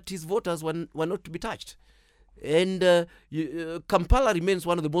said that his voters were not to be touched. And Kampala remains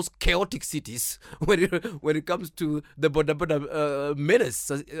one of the most chaotic cities when it comes to the border menace,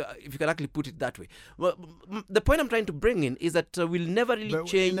 if you can actually put it that way. Well, the point I'm trying to bring in is that we'll never really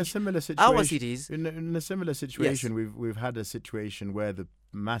change our cities. In a similar situation, we've had a situation where the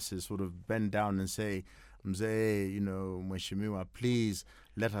masses sort of bend down and say, Mzee, Mheshimiwa, please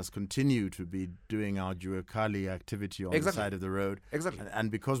let us continue to be doing our Juakali activity on the side of the road. Exactly. And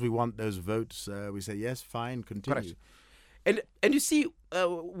because we want those votes, we say, yes, fine, continue. Correct. And you see,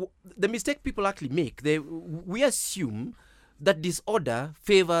 the mistake people actually make, we assume that disorder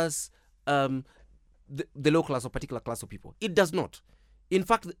favors the low class or particular class of people. It does not. In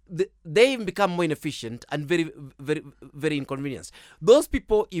fact, they even become more inefficient and very, very, very inconvenienced. Those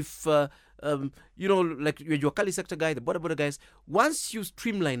people, if, like your Juakali sector guy, the border guys, once you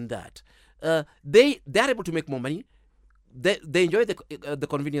streamline that, they are able to make more money. They enjoy the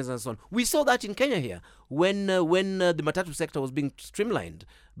convenience and so on. We saw that in Kenya here when the matatu sector was being streamlined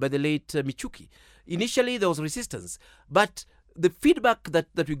by the late Michuki. Initially, there was resistance. But the feedback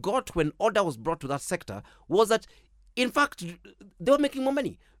that we got when order was brought to that sector was that, in fact, they were making more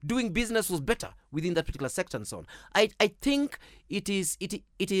money. Doing business was better within that particular sector and so on. I think it is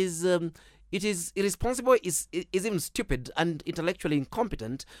irresponsible, is even stupid and intellectually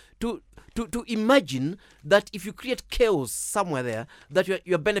incompetent to imagine that if you create chaos somewhere there, that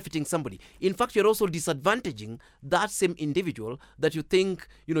you're benefiting somebody. In fact, you're also disadvantaging that same individual that you think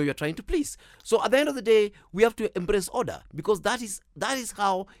you're trying to please. So at the end of the day, we have to embrace order, because that is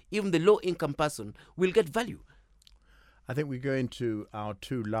how even the low-income person will get value. I think we go into our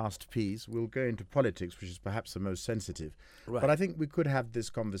two last Ps. We'll go into politics, which is perhaps the most sensitive. Right. But I think we could have this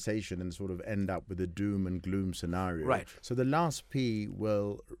conversation and sort of end up with a doom and gloom scenario. Right. So the last P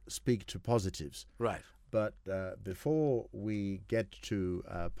will speak to positives. Right. But before we get to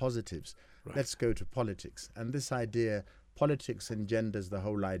positives, let's go to politics. And this idea, politics engenders the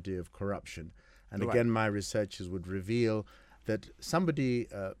whole idea of corruption. And again, my researchers would reveal that somebody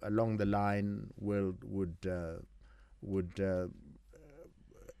along the line would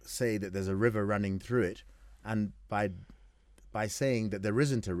say that there's a river running through it, and by saying that there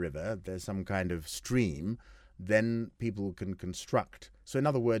isn't a river, there's some kind of stream, then people can construct. So in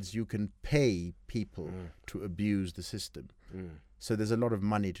other words, you can pay people to abuse the system. So there's a lot of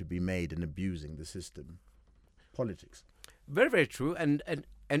money to be made in abusing the system. Politics. Very, very true. And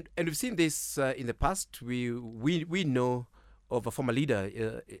we've seen this in the past. We know of a former leader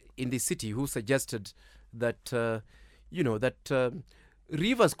in this city who suggested that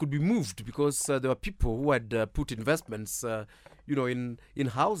rivers could be moved because there were people who had put investments, in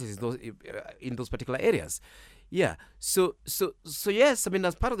houses in those particular areas. Yeah. So yes, I mean,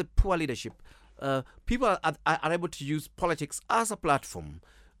 as part of the poor leadership, people are able to use politics as a platform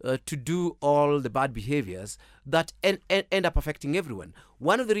to do all the bad behaviors that end up affecting everyone.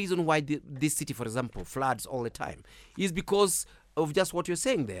 One of the reasons why this city, for example, floods all the time is because of just what you're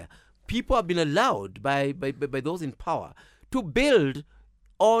saying there. People have been allowed by those in power to build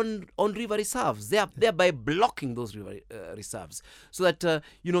on river reserves, thereby blocking those river reserves, so that the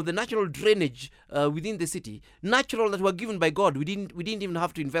natural drainage within the city, natural that were given by God, we didn't even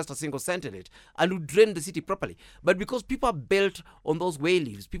have to invest a single cent in it, and we drain the city properly. But because people are built on those way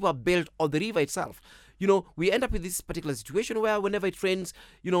leaves, people are built on the river itself, we end up with this particular situation where whenever it rains,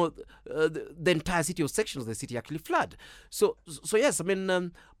 the entire city or sections of the city actually flood. So yes, I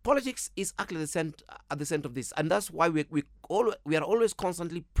mean, politics is actually at the center of this, and that's why we are always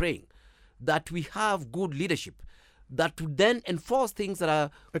constantly praying that we have good leadership that would then enforce things that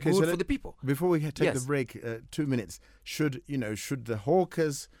are good for the people. Before we take the break, 2 minutes, should the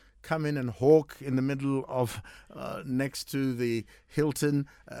hawkers come in and hawk in the middle of next to the Hilton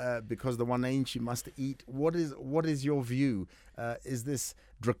because the Wananchi must eat? What is your view? Is this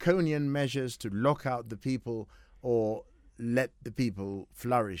draconian measures to lock out the people, or let the people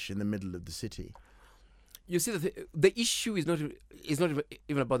flourish in the middle of the city? You see, the issue is not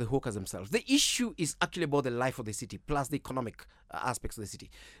even about the hawkers themselves. The issue is actually about the life of the city, plus the economic aspects of the city.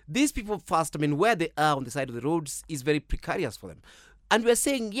 These people first, I mean, where they are on the side of the roads is very precarious for them. And we're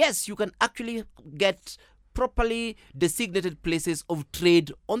saying, yes, you can actually get properly designated places of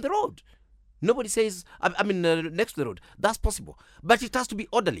trade on the road. Nobody says, next to the road. That's possible. But it has to be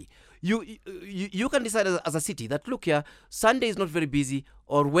orderly. You can decide as a city that, look here, Sunday is not very busy,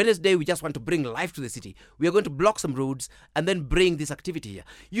 or Wednesday we just want to bring life to the city. We are going to block some roads and then bring this activity here.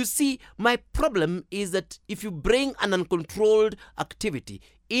 You see, my problem is that if you bring an uncontrolled activity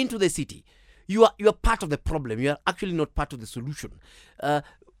into the city, you are part of the problem. You are actually not part of the solution.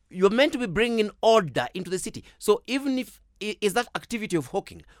 You are meant to be bringing order into the city. So even if is that activity of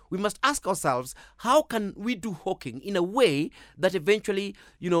hawking, we must ask ourselves, how can we do hawking in a way that eventually,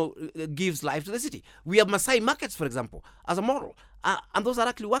 gives life to the city? We have Maasai markets, for example, as a model, and those are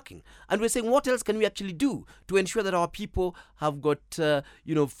actually working. And we're saying, what else can we actually do to ensure that our people have got,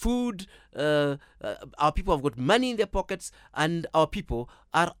 food, our people have got money in their pockets, and our people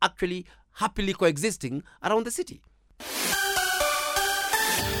are actually happily coexisting around the city?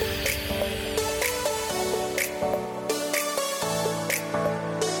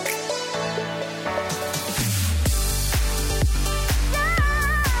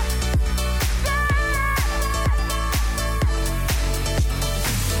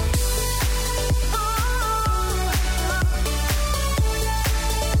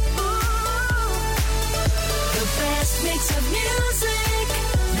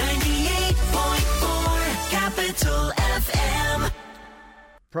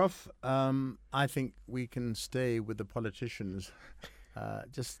 Prof, I think we can stay with the politicians.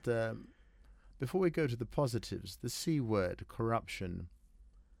 Before we go to the positives, the C word, corruption.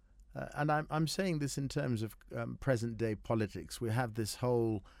 And I'm saying this in terms of present-day politics. We have this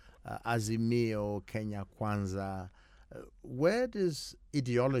whole Azimio, Kenya Kwanza. Where does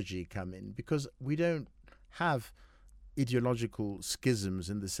ideology come in? Because we don't have ideological schisms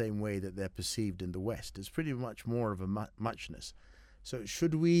in the same way that they're perceived in the West. It's pretty much more of a muchness. So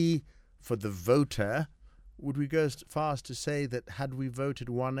should we, for the voter, would we go as far as to say that had we voted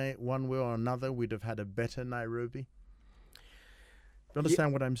one way or another, we'd have had a better Nairobi? You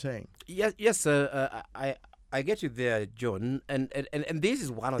understand what I'm saying? Yes, I get you there, John. And this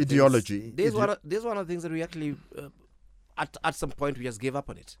is one of the ideology. This is one of the things that we actually, at some point, we just gave up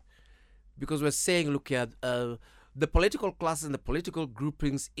on it. Because we're saying, look here, the political classes and the political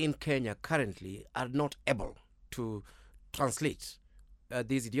groupings in Kenya currently are not able to translate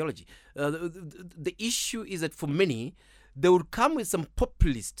this ideology. The issue is that for many, they would come with some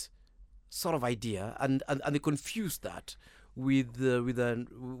populist sort of idea, and they confuse that with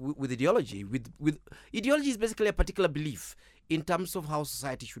ideology. With ideology is basically a particular belief in terms of how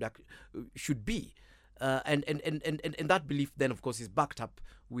society should be, and that belief then, of course, is backed up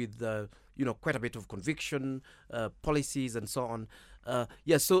with quite a bit of conviction, policies, and so on.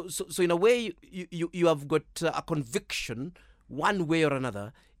 So in a way, you have got a conviction one way or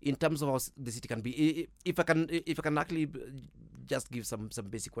another in terms of how the city can be. If I can actually just give some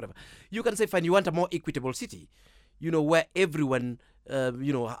basic whatever, you can say, fine, you want a more equitable city, where everyone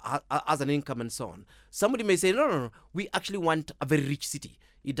has an income and so on. Somebody may say, no, we actually want a very rich city.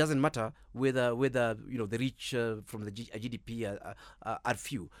 It doesn't matter whether the rich from the GDP are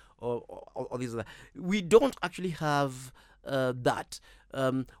few or these or that. We don't actually have that.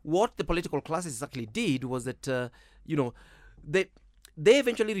 What the political classes actually did was that they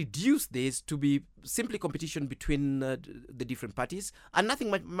eventually reduced this to be simply competition between the different parties, and nothing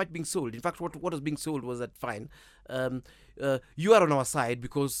much being sold. In fact, what was being sold was that, fine, you are on our side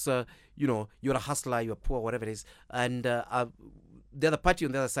because you're a hustler, you're poor, whatever it is, and the other party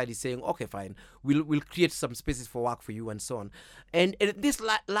on the other side is saying, okay, fine, we'll create some spaces for work for you and so on. And this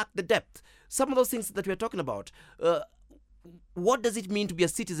lacked the depth. Some of those things that we're talking about, what does it mean to be a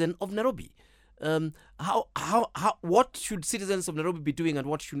citizen of Nairobi? What should citizens of Nairobi be doing, and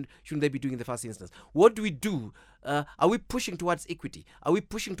what shouldn't they be doing in the first instance? What do we do? Are we pushing towards equity? Are we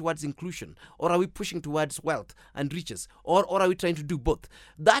pushing towards inclusion? Or are we pushing towards wealth and riches? Or are we trying to do both?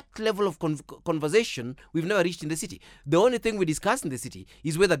 That level of conversation we've never reached in the city. The only thing we discuss in the city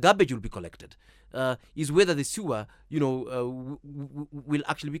is whether garbage will be collected, is whether the sewer, will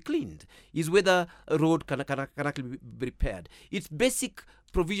actually be cleaned, is whether a road can actually be repaired. It's basic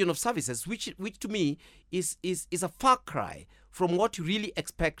provision of services, which to me is a far cry from what you really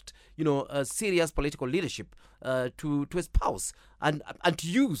expect, a serious political leadership to espouse and to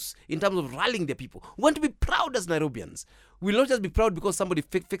use in terms of rallying their people. We want to be proud as Nairobians. We'll not just be proud because somebody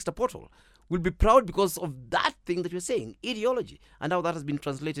fixed a pothole. We'll be proud because of that thing that you're saying, ideology, and how that has been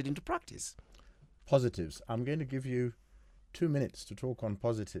translated into practice. Positives. I'm going to give you 2 minutes to talk on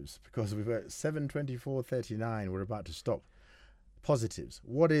positives because we've got 7:24:39. We're about to stop. Positives.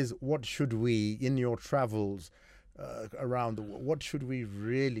 What should we, in your travels around the world, what should we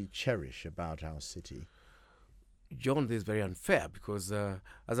really cherish about our city? John, this is very unfair because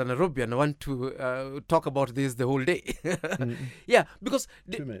as a Nairobian, I want to talk about this the whole day. Yeah, because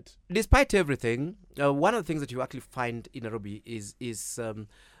 2 minutes. despite everything, one of the things that you actually find in Nairobi is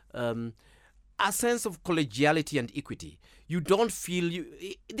a sense of collegiality and equity. You don't feel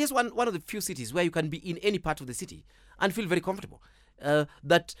this is one of the few cities where you can be in any part of the city and feel very comfortable.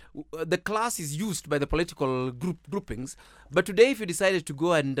 That the class is used by the political groupings, but today if you decided to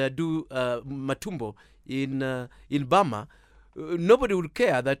go and do Matumbo in Bama, nobody would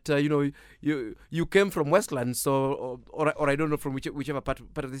care that you came from Westlands or I don't know from whichever part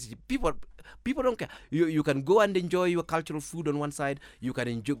of the city. People don't care. You can go and enjoy your cultural food on one side. You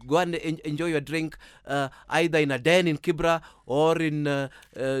can go and enjoy your drink either in a den in Kibra or in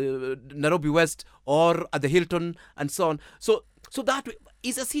Nairobi West or at the Hilton and so on. So that way,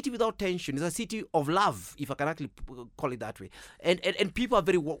 it's a city without tension. It's a city of love, if I can actually call it that way. And people are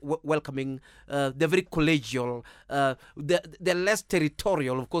very welcoming. They're very collegial. They're less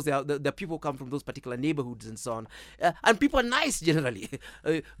territorial. Of course, the people come from those particular neighborhoods and so on. And people are nice generally.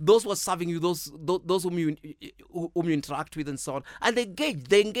 Those who are serving you, those whom you interact with and so on. And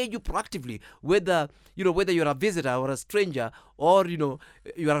they engage you proactively, whether you're a visitor or a stranger or you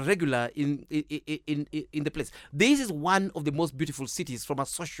are a regular in the place. This is one of the most beautiful cities from a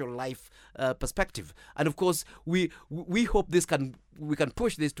social life perspective, and of course we hope we can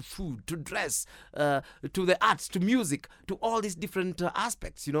push this to food, to dress, to the arts, to music, to all these different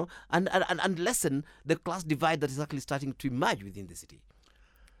aspects, and lessen the class divide that is actually starting to emerge within the city.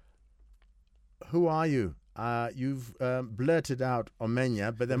 Who are you? You've blurted out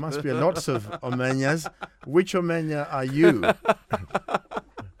Omenya, but there must be lots of Omenyas. Which Omenya are you?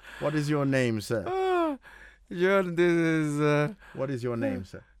 What is your name, sir? John, this is... What is your name,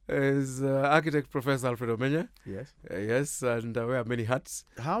 sir? Is architect Professor Alfred Omenya. Yes. Yes, and I wear many hats.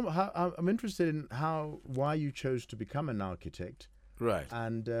 How I'm interested in why you chose to become an architect. Right.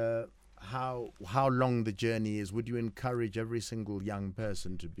 And how long the journey is. Would you encourage every single young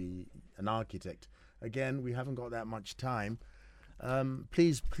person to be an architect? Again, we haven't got that much time.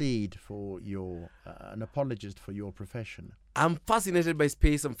 Please plead for an apologist for your profession. I'm fascinated by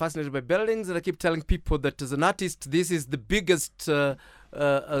space. I'm fascinated by buildings, and I keep telling people that as an artist, this is the biggest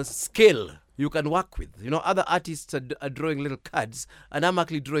scale you can work with. Other artists are drawing little cards, and I'm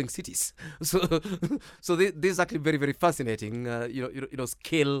actually drawing cities. So this is actually very, very fascinating.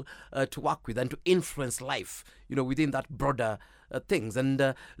 Scale to work with and to influence life. Within that broader things.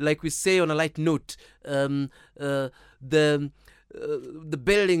 And like we say on a light note, the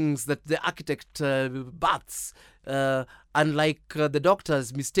buildings that the architect births, unlike the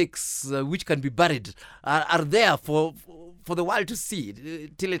doctor's mistakes, which can be buried, are there for the world to see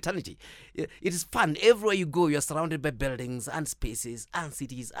till eternity. It is fun. Everywhere you go, you're surrounded by buildings and spaces and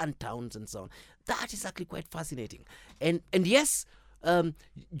cities and towns and so on. That is actually quite fascinating. And yes,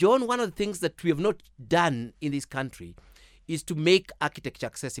 John, one of the things that we have not done in this country is to make architecture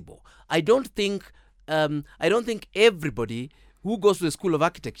accessible. I don't think everybody who goes to the School of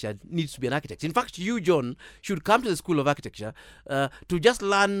Architecture needs to be an architect. In fact, you, John, should come to the School of Architecture to just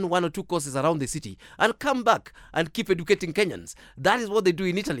learn 1 or 2 courses around the city and come back and keep educating Kenyans. That is what they do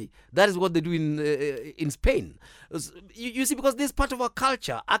in Italy. That is what they do in Spain. You see, because this is part of our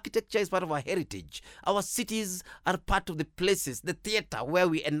culture. Architecture is part of our heritage. Our cities are part of the places, the theatre where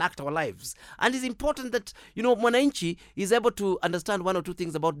we enact our lives. And it's important that, Mwananchi is able to understand 1 or 2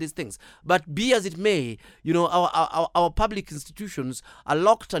 things about these things. But be as it may, our public institutions are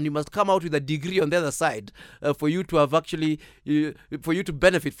locked, and you must come out with a degree on the other side for you to have actually for you to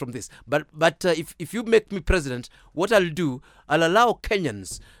benefit from this. But if you make me president, what I'll do, I'll allow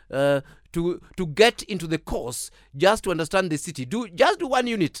Kenyans to get into the course just to understand the city. Do 1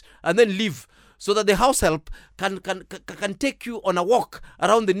 unit and then leave, so that the house help can take you on a walk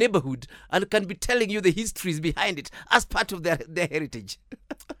around the neighborhood and can be telling you the histories behind it as part of their heritage.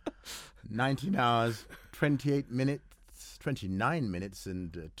 19 hours, 28 minutes. 29 minutes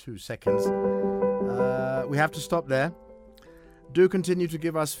and 2 seconds. We have to stop there. Do continue to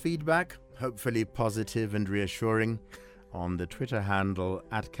give us feedback, hopefully positive and reassuring, on the Twitter handle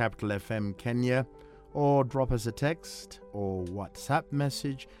 @Capital FM Kenya, or drop us a text or WhatsApp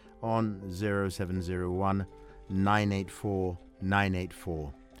message on 0701 984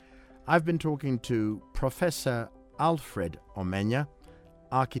 984. I've been talking to Professor Alfred Omenya,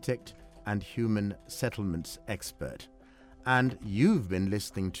 architect and human settlements expert. And you've been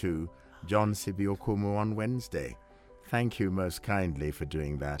listening to John Sibiokumu on Wednesday. Thank you most kindly for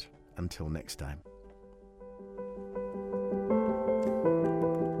doing that. Until next time.